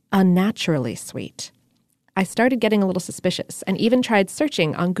 like unnaturally sweet. I started getting a little suspicious and even tried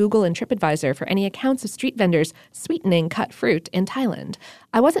searching on Google and TripAdvisor for any accounts of street vendors sweetening cut fruit in Thailand.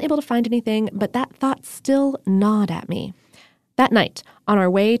 I wasn't able to find anything, but that thought still gnawed at me. That night, on our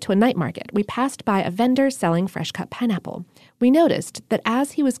way to a night market, we passed by a vendor selling fresh cut pineapple. We noticed that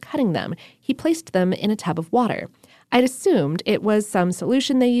as he was cutting them, he placed them in a tub of water. I'd assumed it was some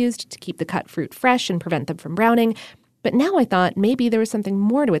solution they used to keep the cut fruit fresh and prevent them from browning, but now I thought maybe there was something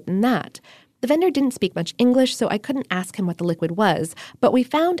more to it than that. The vendor didn't speak much English, so I couldn't ask him what the liquid was, but we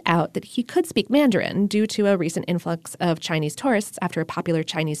found out that he could speak Mandarin due to a recent influx of Chinese tourists after a popular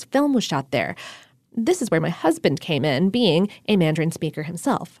Chinese film was shot there. This is where my husband came in, being a Mandarin speaker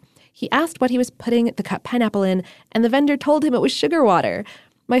himself. He asked what he was putting the cut pineapple in, and the vendor told him it was sugar water.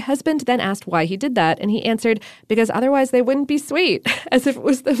 My husband then asked why he did that, and he answered, because otherwise they wouldn't be sweet, as if it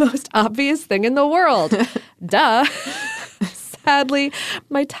was the most obvious thing in the world. Duh. Sadly,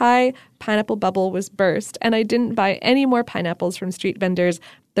 my Thai pineapple bubble was burst, and I didn't buy any more pineapples from street vendors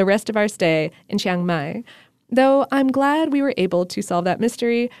the rest of our stay in Chiang Mai. Though I'm glad we were able to solve that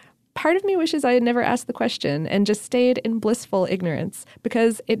mystery, part of me wishes I had never asked the question and just stayed in blissful ignorance,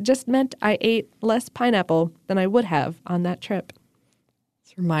 because it just meant I ate less pineapple than I would have on that trip.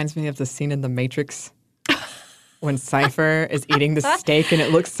 This reminds me of the scene in The Matrix when Cypher is eating the steak and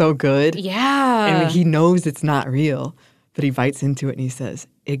it looks so good. Yeah. And he knows it's not real. But he bites into it and he says,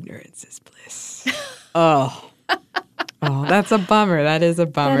 ignorance is bliss. Oh, that's a bummer. That is a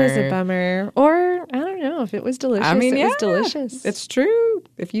bummer. That is a bummer. Or, I don't know, if it was delicious, it was delicious. It's true.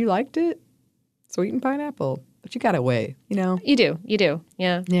 If you liked it, sweetened pineapple. But you got to weigh, you know? You do.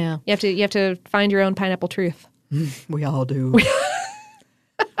 Yeah. Yeah. You have to find your own pineapple truth. We all do.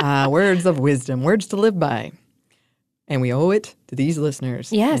 Words of wisdom, words to live by. And we owe it to these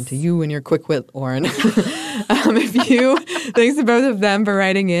listeners. Yes. And to you and your quick wit, Lauren. Thanks to both of them for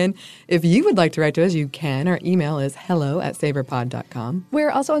writing in. If you would like to write to us, you can. Our email is hello@savorpod.com.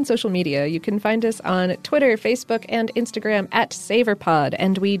 We're also on social media. You can find us on Twitter, Facebook, and Instagram @SavorPod,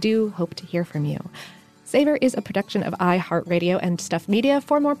 and we do hope to hear from you. Savor is a production of iHeartRadio and Stuff Media.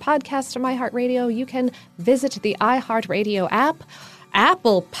 For more podcasts from iHeartRadio, you can visit the iHeartRadio app,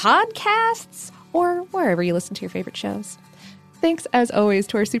 Apple Podcasts, or wherever you listen to your favorite shows. Thanks, as always,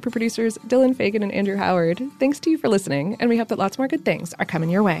 to our super producers, Dylan Fagan and Andrew Howard. Thanks to you for listening, and we hope that lots more good things are coming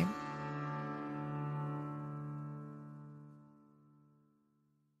your way.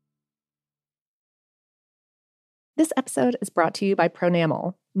 This episode is brought to you by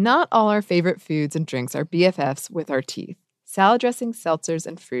Pronamel. Not all our favorite foods and drinks are BFFs with our teeth. Salad dressings, seltzers,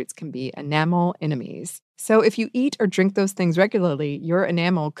 and fruits can be enamel enemies. So if you eat or drink those things regularly, your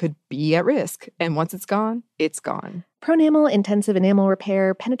enamel could be at risk. And once it's gone, it's gone. Pronamel Intensive Enamel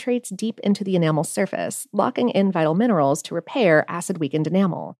Repair penetrates deep into the enamel surface, locking in vital minerals to repair acid-weakened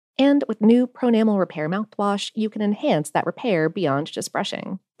enamel. And with new Pronamel Repair mouthwash, you can enhance that repair beyond just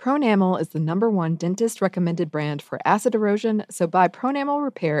brushing. Pronamel is the #1 dentist-recommended brand for acid erosion, so buy Pronamel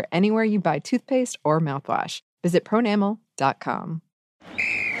Repair anywhere you buy toothpaste or mouthwash. Visit pronamel.com.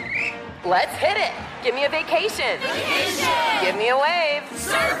 Let's hit it. Give me a vacation. Vacation. Give me a wave.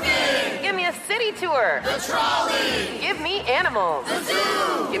 Surfing. Give me a city tour. The trolley. Give me animals. The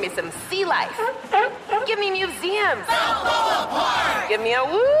zoo. Give me some sea life. Give me museums. Balboa Park. Give me a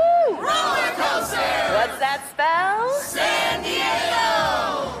woo. Roller coaster. What's that spell? San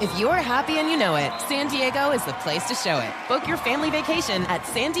Diego. If you're happy and you know it, San Diego is the place to show it. Book your family vacation at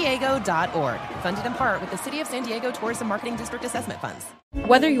sandiego.org. Funded in part with the City of San Diego Tourism Marketing District Assessment Funds.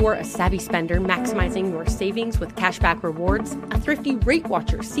 Whether you're a savvy spender maximizing your savings with cashback rewards, a thrifty rate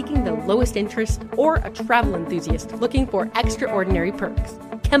watcher seeking the lowest interest, or a travel enthusiast looking for extraordinary perks,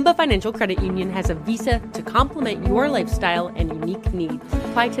 Kemba Financial Credit Union has a visa to complement your lifestyle and unique needs.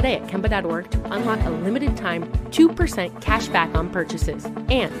 Apply today at Kemba.org to unlock a limited time 2% cash back on purchases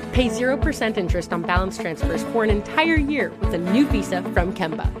and pay 0% interest on balance transfers for an entire year with a new visa from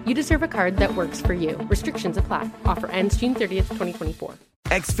Kemba. You deserve a card that works for you. Restrictions apply. Offer ends June 30th, 2024.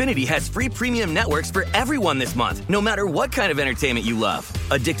 Xfinity has free premium networks for everyone this month, no matter what kind of entertainment you love.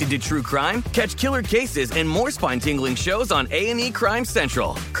 Addicted to true crime? Catch killer cases and more spine-tingling shows on A&E Crime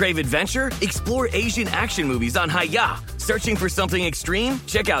Central. Crave adventure? Explore Asian action movies on Hayya. Searching for something extreme?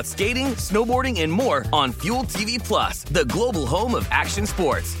 Check out skating, snowboarding, and more on Fuel TV Plus, the global home of action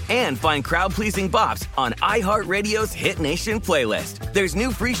sports. And find crowd-pleasing bops on iHeartRadio's Hit Nation playlist. There's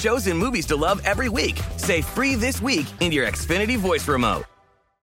new free shows and movies to love every week. Say free this week in your Xfinity voice remote.